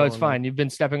know you're no, it's fine. You've been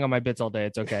stepping on my bits all day.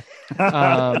 It's okay.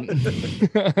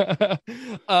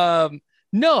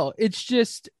 No,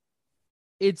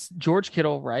 it's George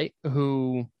Kittle, right?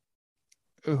 Who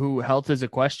health is a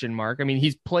question mark. I mean,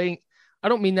 he's playing. I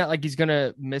don't mean that like he's going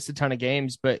to miss a ton of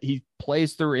games, but he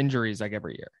plays through injuries like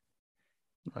every year.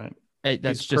 Right.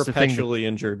 That's he's just perpetually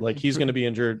injured. Like he's going to be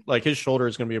injured. Like his shoulder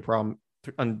is going to be a problem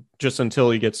just until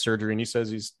he gets surgery. And he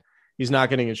says he's not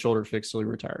getting his shoulder fixed till he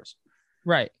retires.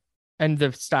 Right. And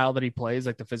the style that he plays,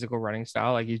 like the physical running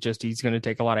style, like he's going to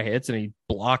take a lot of hits and he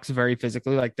blocks very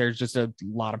physically. Like there's just a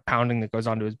lot of pounding that goes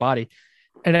onto his body.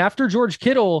 And after George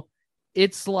Kittle,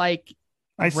 it's like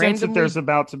I sense that there's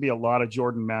about to be a lot of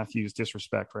Jordan Matthews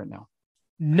disrespect right now.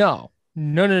 No.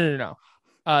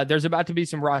 There's about to be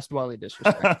some Ross Dwelley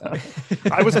disrespect.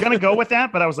 I was going to go with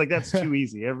that, but I was like, that's too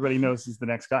easy. Everybody knows he's the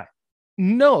next guy.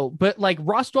 No, but like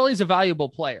Ross Dwelley's a valuable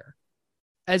player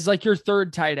as like your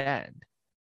third tight end.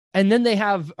 And then they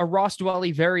have a Ross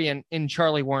Dwelley variant in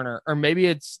Charlie Werner, or maybe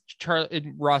it's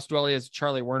Ross Dwelley as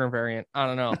Charlie Werner variant. I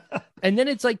don't know. And then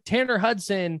it's like Tanner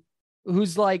Hudson,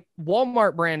 who's like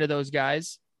Walmart brand of those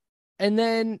guys. And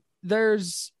then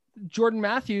there's Jordan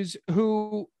Matthews,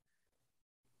 who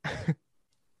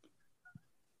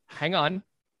hang on.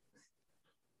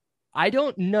 I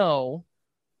don't know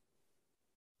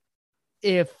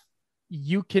if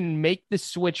you can make the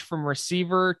switch from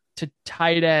receiver to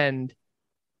tight end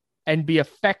and be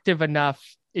effective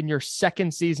enough in your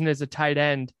second season as a tight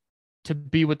end to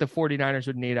be what the 49ers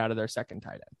would need out of their second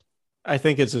tight end. I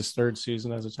think it's his third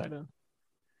season as a tight end.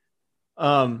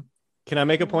 Can I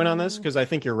make a point on this? Because I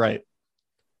think you're right.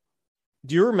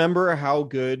 Do you remember how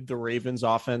good the Ravens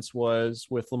offense was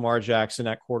with Lamar Jackson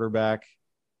at quarterback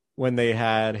when they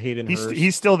had Hayden Hurst?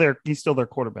 He's still there. He's still their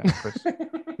quarterback, Chris.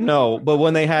 No, but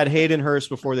when they had Hayden Hurst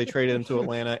before they traded him to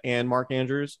Atlanta and Mark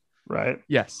Andrews. Right.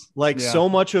 Yes. So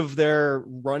much of their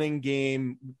running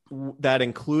game that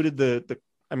included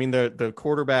the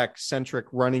quarterback centric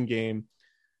running game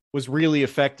was really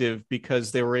effective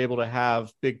because they were able to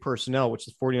have big personnel, which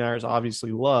the 49ers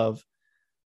obviously love,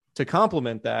 to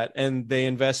complement that. And they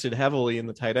invested heavily in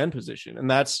the tight end position.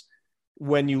 And that's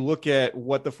when you look at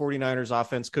what the 49ers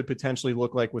offense could potentially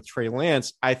look like with Trey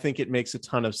Lance. I think it makes a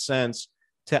ton of sense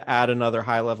to add another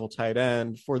high level tight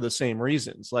end for the same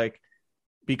reasons, like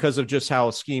because of just how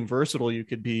scheme versatile you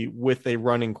could be with a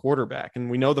running quarterback. And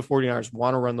we know the 49ers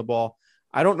want to run the ball.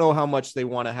 I don't know how much they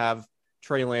want to have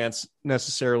Trey Lance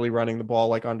necessarily running the ball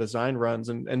like on design runs,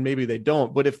 and maybe they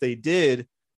don't. But if they did,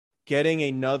 getting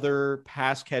another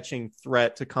pass catching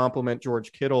threat to complement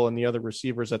George Kittle and the other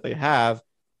receivers that they have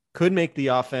could make the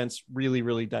offense really,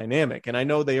 really dynamic. And I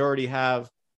know they already have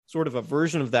sort of a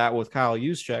version of that with Kyle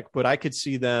Juszczyk, but I could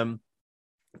see them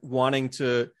wanting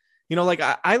to, like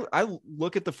I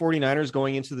look at the 49ers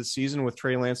going into the season with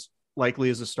Trey Lance likely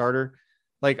as a starter.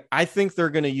 Like, I think they're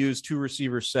going to use 2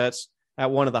 receiver sets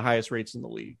at one of the highest rates in the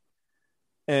league.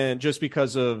 And just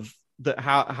because of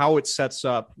how it sets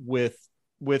up with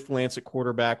Lance at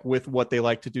quarterback, with what they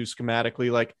like to do schematically,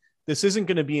 like this isn't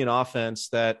going to be an offense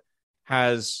that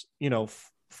has,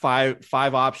 five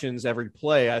options every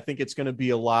play. I think it's going to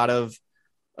be a lot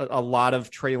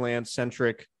of Trey Lance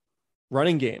centric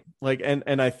running game. Like,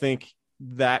 and I think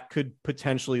that could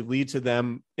potentially lead to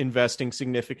them investing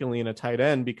significantly in a tight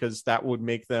end because that would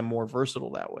make them more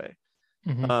versatile that way.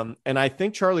 Mm-hmm. And I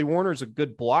think Charlie Warner is a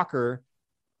good blocker,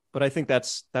 but I think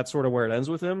that's sort of where it ends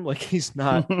with him. Like he's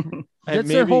not. That's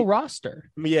their whole roster.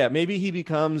 Yeah, maybe he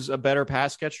becomes a better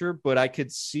pass catcher, but I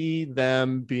could see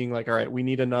them being like, all right, we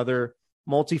need another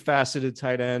multifaceted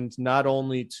tight end, not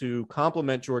only to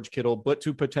complement George Kittle, but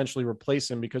to potentially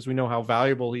replace him because we know how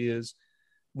valuable he is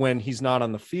when he's not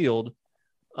on the field.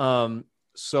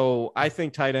 So I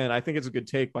think tight end, I think it's a good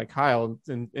take by Kyle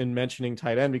in mentioning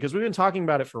tight end because we've been talking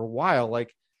about it for a while.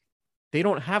 Like they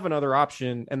don't have another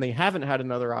option and they haven't had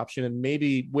another option. And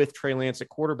maybe with Trey Lance at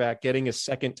quarterback, getting a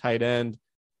second tight end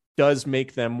does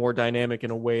make them more dynamic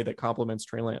in a way that complements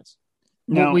Trey Lance.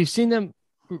 Now, well, we've seen them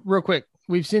real quick.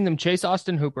 We've seen them chase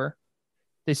Austin Hooper.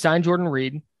 They signed Jordan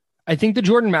Reed. I think the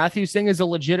Jordan Matthews thing is a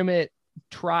legitimate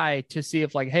try to see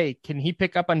if like, hey, can he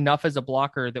pick up enough as a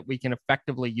blocker that we can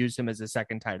effectively use him as a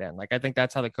second tight end? Like, I think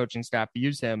that's how the coaching staff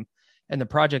views him and the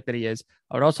project that he is.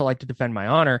 I would also like to defend my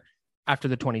honor. After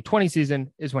the 2020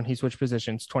 season is when he switched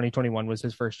positions. 2021 was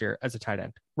his first year as a tight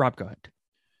end. Rob, go ahead.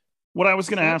 What I was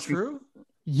going to ask you.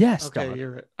 Yes. Okay, Don.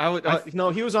 you're right. No,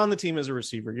 he was on the team as a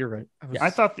receiver. You're right. I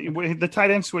thought the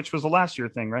tight end switch was a last year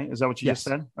thing, right? Is that what you just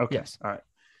said? Okay. Yes. All right.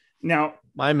 Now,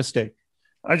 my mistake.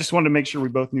 I just wanted to make sure we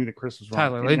both knew that Chris was wrong.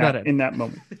 Tyler, leave that in that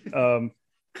moment.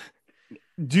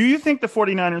 Do you think the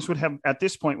 49ers would have, at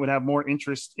this point, would have more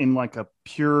interest in like a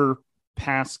pure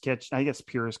pass catch? I guess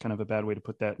pure is kind of a bad way to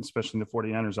put that, especially in the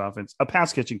 49ers offense. A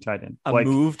pass catching tight end. A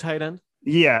move tight end?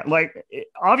 Yeah. Like,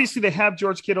 obviously, they have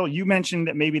George Kittle. You mentioned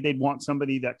that maybe they'd want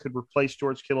somebody that could replace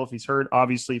George Kittle if he's hurt.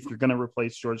 Obviously, if you're going to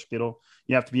replace George Kittle,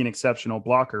 you have to be an exceptional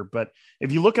blocker. But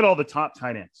if you look at all the top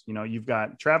tight ends, you know, you've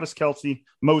got Travis Kelce,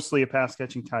 mostly a pass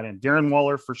catching tight end. Darren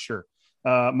Waller, for sure.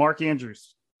 Mark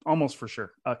Andrews, almost for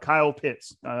sure. Kyle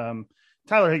Pitts. Tyler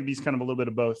Higbee's kind of a little bit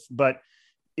of both. But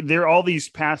there are all these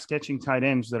pass catching tight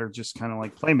ends that are just kind of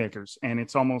like playmakers. And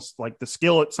it's almost like the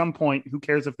skill at some point, who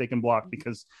cares if they can block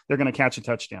because they're going to catch a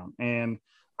touchdown. And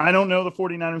I don't know the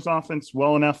 49ers offense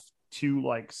well enough to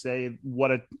like say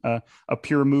what a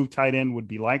pure move tight end would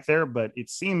be like there. But it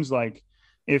seems like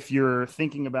if you're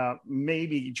thinking about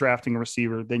maybe drafting a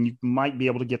receiver, then you might be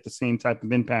able to get the same type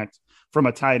of impact from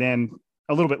a tight end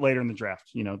a little bit later in the draft.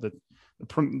 You know,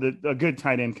 a good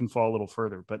tight end can fall a little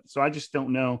further. But so I just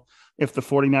don't know if the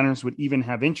 49ers would even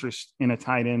have interest in a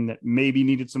tight end that maybe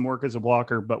needed some work as a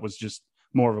blocker, but was just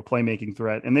more of a playmaking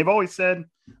threat. And they've always said,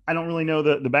 I don't really know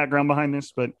the background behind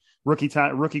this, but rookie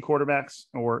quarterbacks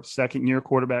or second year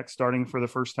quarterbacks starting for the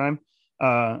first time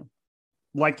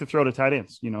like to throw to tight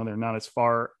ends. You know, they're not as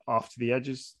far off to the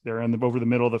edges. They're over the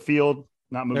middle of the field,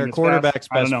 not moving. Their quarterback's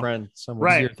best friend.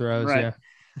 Right. Throws, right.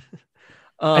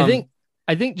 Yeah.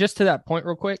 I think just to that point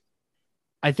real quick,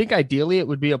 I think ideally it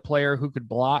would be a player who could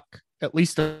block at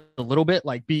least a little bit,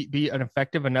 like be an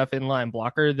effective enough inline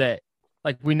blocker that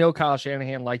like we know Kyle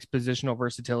Shanahan likes positional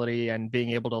versatility and being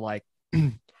able to like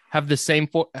have the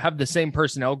same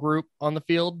personnel group on the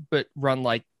field, but run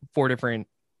like 4 different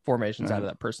formations out of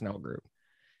that personnel group.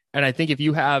 And I think if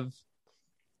you have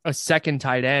a second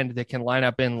tight end that can line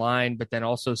up in line, but then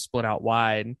also split out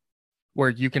wide where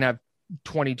you can have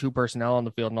 22 personnel on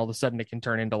the field and all of a sudden it can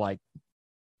turn into like,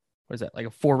 what is that? Like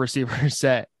a 4 receiver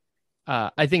set.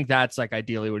 I think that's like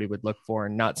ideally what he would look for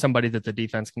and not somebody that the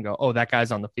defense can go, oh, that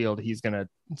guy's on the field. He's going to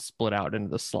split out into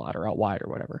the slot or out wide or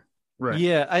whatever. Right.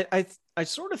 Yeah. I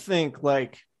sort of think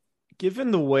like,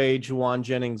 given the way Juwan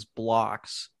Jennings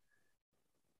blocks,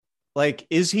 like,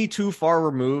 is he too far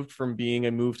removed from being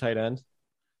a move tight end?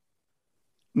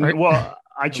 Right. Well,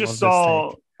 I just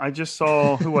saw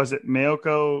who was it?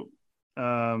 Mayoko,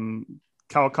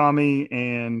 Kawakami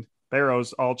and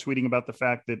Barrows all tweeting about the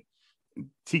fact that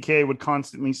TK would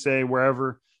constantly say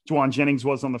wherever Juwan Jennings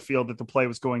was on the field that the play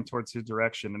was going towards his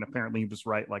direction. And apparently he was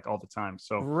right like all the time.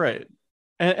 So, right.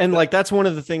 And like, that's one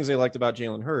of the things they liked about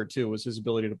Jalen Hurd too, was his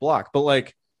ability to block. But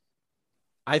like,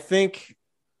 I think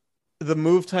the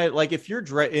move tight, like if you're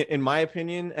in my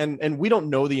opinion, and we don't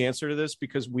know the answer to this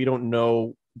because we don't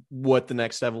know what the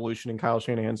next evolution in Kyle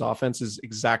Shanahan's offense is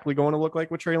exactly going to look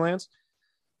like with Trey Lance.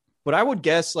 But I would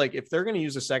guess like if they're going to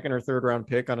use a second or third round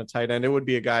pick on a tight end, it would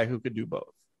be a guy who could do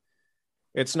both.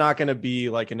 It's not going to be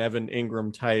like an Evan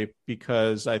Ingram type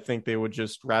because I think they would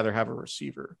just rather have a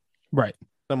receiver. Right.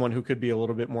 Someone who could be a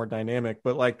little bit more dynamic.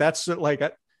 But like that's like,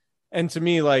 and to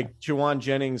me, like Juwan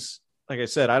Jennings, like I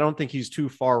said, I don't think he's too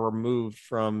far removed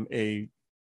from a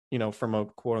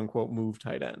quote unquote move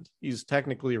tight end. He's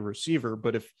technically a receiver,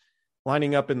 but if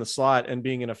lining up in the slot and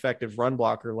being an effective run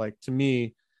blocker. Like, to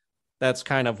me, that's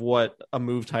kind of what a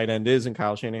move tight end is in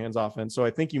Kyle Shanahan's offense. So I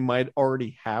think you might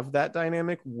already have that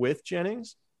dynamic with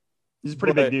Jennings. He's a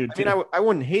pretty big dude. I mean, I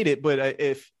wouldn't hate it, but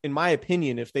if, in my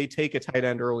opinion, if they take a tight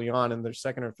end early on in their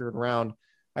second or third round,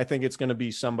 I think it's going to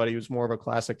be somebody who's more of a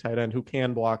classic tight end who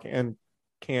can block and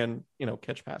can,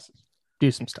 catch passes.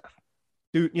 Do some stuff.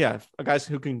 Guys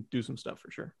who can do some stuff for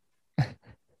sure.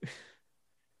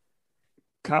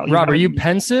 Kyle, Rob, are you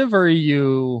pensive or are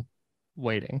you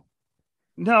waiting?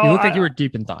 No, you look like you were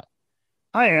deep in thought.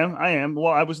 I am.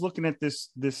 Well, I was looking at this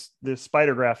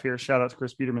spider graph here. Shout out to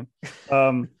Chris Peterman.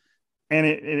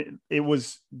 And it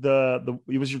was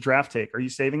it was your draft take. Are you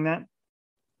saving that?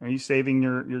 Are you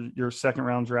saving your second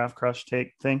round draft crush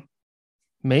take thing?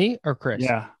 Me or Chris?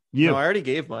 Yeah, you. No, I already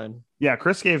gave mine. Yeah,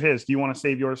 Chris gave his. Do you want to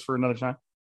save yours for another time?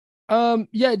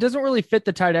 Yeah, it doesn't really fit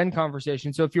the tight end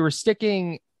conversation. So if you were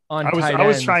sticking on I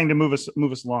was trying to move us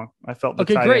along. I felt the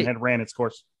tight end had ran its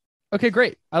course. Okay,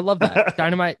 great. I love that.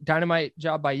 Dynamite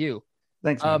job by you.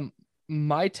 Thanks. Man.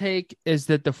 My take is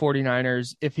that the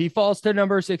 49ers, if he falls to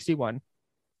number 61,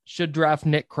 should draft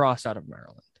Nick Cross out of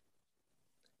Maryland.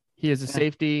 He is a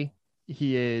safety.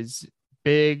 He is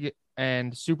big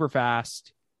and super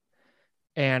fast.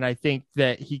 And I think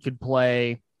that he could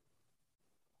play.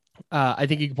 I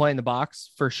think he can play in the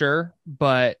box for sure.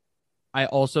 But I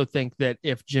also think that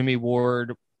if Jimmy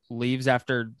Ward leaves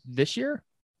after this year,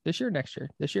 his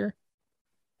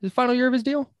final year of his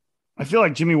deal, I feel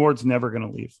like Jimmy Ward's never going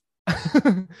to leave.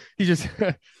 He's just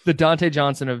the Dante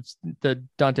Johnson of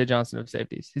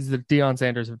safeties. He's the Deion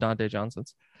Sanders of Dante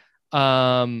Johnsons.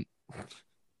 In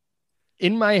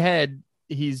my head,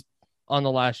 he's on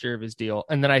the last year of his deal.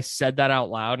 And then I said that out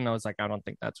loud and I was like, I don't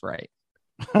think that's right.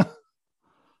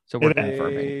 So we're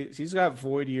confirming. He's got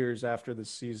void years after the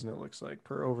season, it looks like,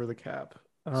 per over the cap.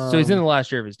 So he's in the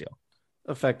last year of his deal.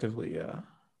 Effectively, yeah.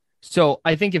 So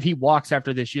I think if he walks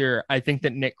after this year, I think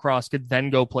that Nick Cross could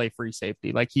then go play free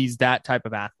safety. Like, he's that type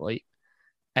of athlete.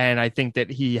 And I think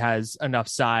that he has enough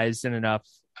size and enough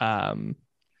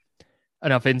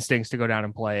instincts to go down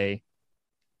and play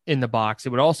in the box. It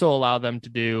would also allow them to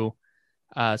do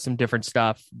some different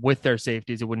stuff with their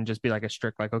safeties. It wouldn't just be like a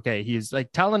strict, like, okay, he's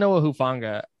like Talanoa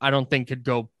Hufanga, I don't think could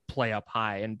go play up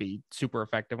high and be super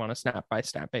effective on a snap by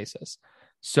snap basis.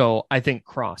 So I think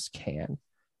Cross can.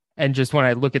 And just when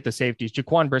I look at the safeties,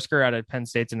 Jaquan Brisker out of Penn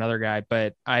State's another guy,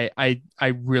 but I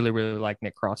really, really like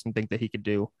Nick Cross and think that he could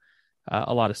do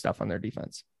a lot of stuff on their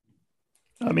defense.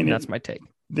 I mean, that's my take.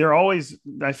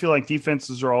 I feel like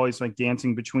defenses are always like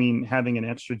dancing between having an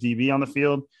extra DB on the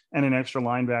field and an extra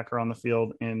linebacker on the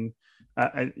field. And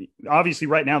obviously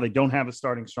right now they don't have a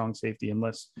starting strong safety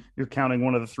unless you're counting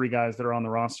one of the three guys that are on the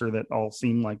roster that all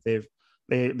seem like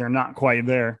they're not quite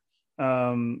there.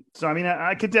 So, I mean,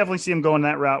 I could definitely see them going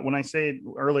that route. When I say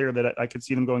earlier that I could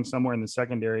see them going somewhere in the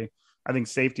secondary, I think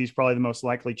safety is probably the most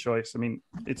likely choice. I mean,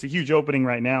 it's a huge opening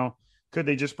right now. Could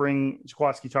they just bring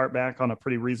Jaquiski Tartt back on a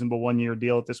pretty reasonable 1-year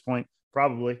deal at this point?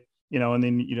 Probably, and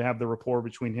then you'd have the rapport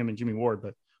between him and Jimmy Ward.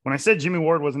 But when I said Jimmy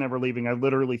Ward wasn't ever leaving, I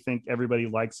literally think everybody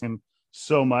likes him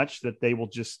so much that they will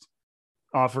just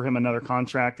offer him another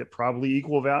contract at probably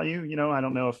equal value. I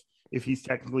don't know if he's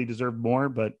technically deserved more,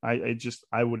 but I just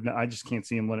can't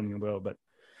see him letting him go. But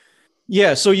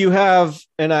yeah, so you have,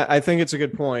 and I think it's a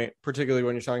good point, particularly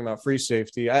when you're talking about free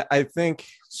safety. I think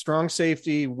strong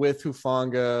safety with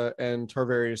Hufanga and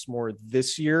Tarvarius Moore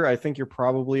this year, I think you're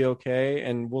probably okay.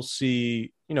 And we'll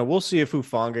see if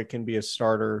Hufanga can be a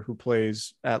starter who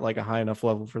plays at like a high enough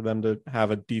level for them to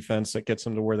have a defense that gets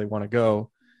them to where they want to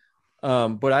go.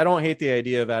 But I don't hate the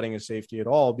idea of adding a safety at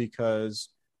all, because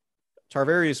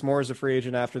Tarvarius Moore is a free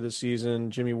agent after the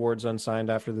season. Jimmy Ward's unsigned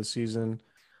after the season.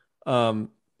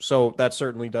 So that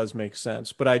certainly does make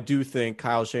sense. But I do think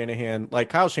Kyle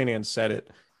Shanahan said it,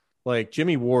 like,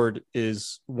 Jimmy Ward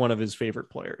is one of his favorite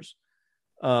players.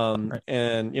 Right.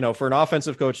 And, for an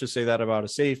offensive coach to say that about a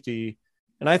safety,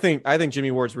 and I think Jimmy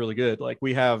Ward's really good. Like,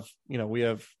 we have all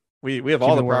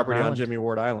the property on Jimmy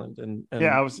Ward Island. And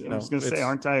yeah, I was going to say,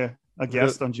 aren't I a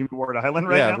guest on Jimmy Ward Island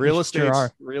right now? Yeah,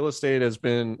 real estate has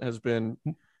been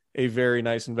a very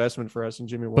nice investment for us in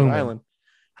Jimmy Ward Island.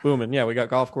 Booming. Yeah, we got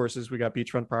golf courses, we got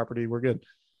beachfront property, we're good.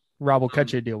 Rob will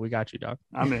cut you a deal. We got you, dog.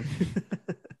 I'm in.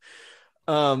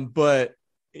 But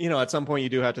at some point you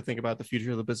do have to think about the future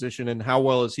of the position and how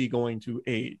well is he going to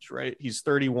age, right? He's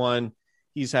 31.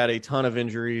 He's had a ton of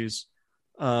injuries.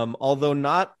 Although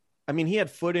he had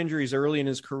foot injuries early in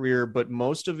his career, but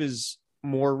most of his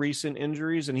more recent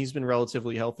injuries, and he's been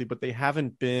relatively healthy, but they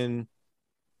haven't been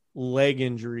leg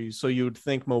injuries. So you would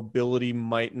think mobility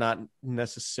might not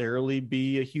necessarily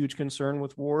be a huge concern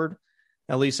with Ward.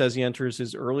 at least as he enters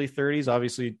his early 30s.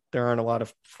 Obviously, there aren't a lot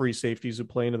of free safeties who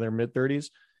play into their mid 30s.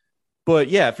 But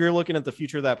yeah, if you're looking at the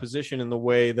future of that position in the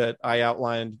way that I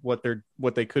outlined what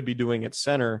they could be doing at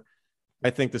center, I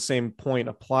think the same point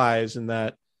applies in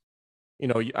that, you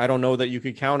know, I don't know that you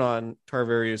could count on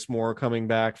Tarvarius Moore coming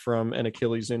back from an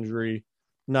Achilles injury,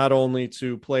 not only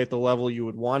to play at the level you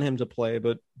would want him to play,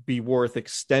 but be worth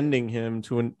extending him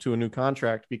to a new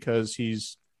contract because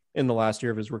he's in the last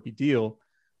year of his rookie deal.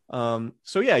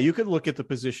 So yeah, you could look at the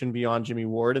position beyond Jimmy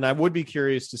Ward, and I would be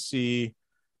curious to see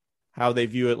how they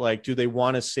view it. Like, do they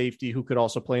want a safety who could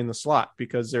also play in the slot?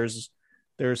 Because there's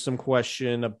some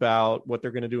question about what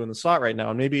they're going to do in the slot right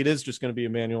now. And maybe it is just going to be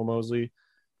Emmanuel Mosley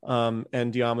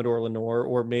and Diamador Lenore,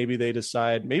 or maybe they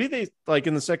decide, maybe they like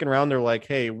in the second round, they're like,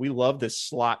 hey, we love this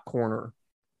slot corner,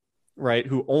 right?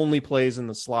 Who only plays in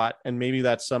the slot. And maybe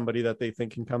that's somebody that they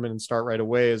think can come in and start right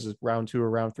away as a round 2 or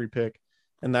round 3 pick.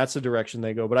 And that's the direction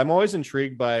they go. But I'm always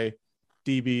intrigued by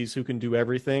DBs who can do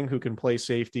everything, who can play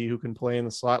safety, who can play in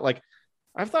the slot. Like,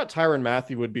 I've thought Tyrann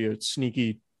Mathieu would be a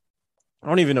sneaky, I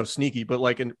don't even know sneaky, but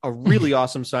like a really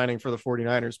awesome signing for the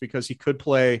 49ers, because he could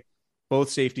play both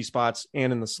safety spots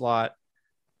and in the slot,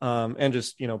 and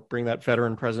just, you know, bring that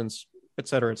veteran presence, et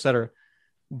cetera, et cetera.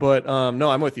 But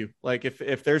no, I'm with you. Like,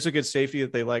 if there's a good safety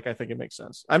that they like, I think it makes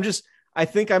sense. I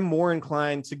think I'm more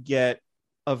inclined to get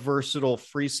a versatile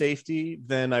free safety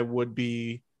than I would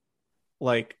be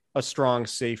like a strong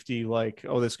safety. Like,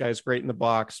 oh, this guy's great in the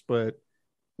box, but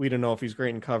we don't know if he's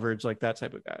great in coverage, like that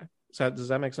type of guy. Does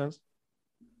that make sense?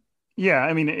 Yeah,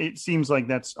 I mean, it seems like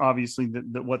that's obviously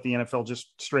what the NFL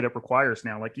just straight up requires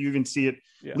now. Like, you even see it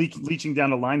leaching down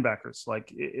to linebackers.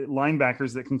 Like,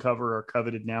 linebackers that can cover are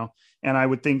coveted now. And I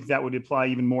would think that would apply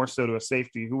even more so to a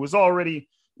safety who was already,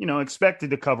 you know, expected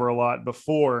to cover a lot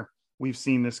before we've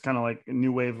seen this kind of like a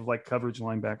new wave of like coverage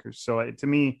linebackers. So to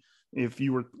me, if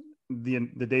you were the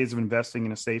days of investing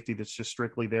in a safety that's just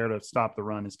strictly there to stop the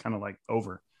run is kind of like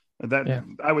over.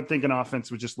 I would think an offense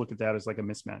would just look at that as like a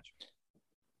mismatch.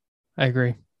 I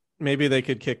agree. Maybe they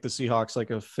could kick the Seahawks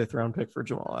like a 5th round pick for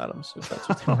Jamal Adams if that's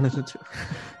what they wanted to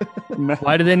do.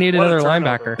 Why do they need another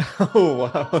linebacker? Oh,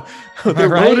 wow. They're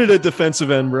loaded at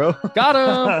defensive end, bro. Got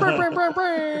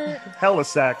him. Hella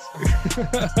sacks.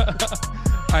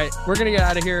 All right, we're going to get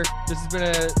out of here. This has been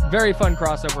a very fun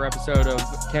crossover episode of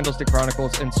Candlestick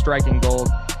Chronicles and Striking Gold.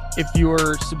 If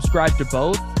you're subscribed to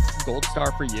both, gold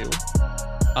star for you.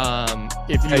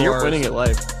 If you're winning at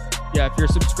life. Yeah, if you're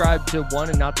subscribed to one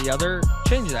and not the other,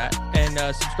 change that and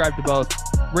subscribe to both.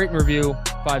 Rate and review,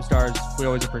 5 stars. We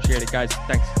always appreciate it, guys.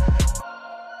 Thanks.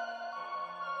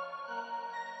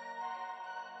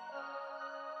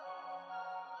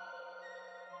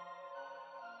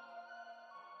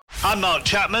 I'm Mark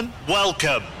Chapman.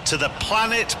 Welcome to the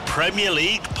Planet Premier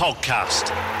League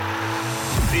podcast.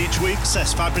 Each week,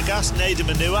 Cesc Fabregas, Nader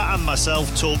Manua and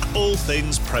myself talk all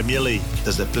things Premier League.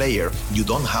 As a player, you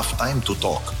don't have time to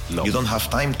talk. No. You don't have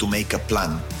time to make a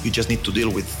plan. You just need to deal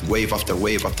with wave after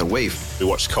wave after wave. We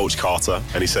watched Coach Carter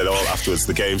and he said, afterwards,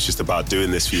 the game's just about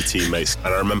doing this for your teammates.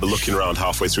 And I remember looking around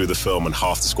halfway through the film and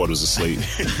half the squad was asleep.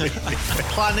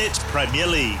 Planet Premier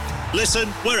League. Listen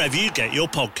wherever you get your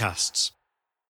podcasts.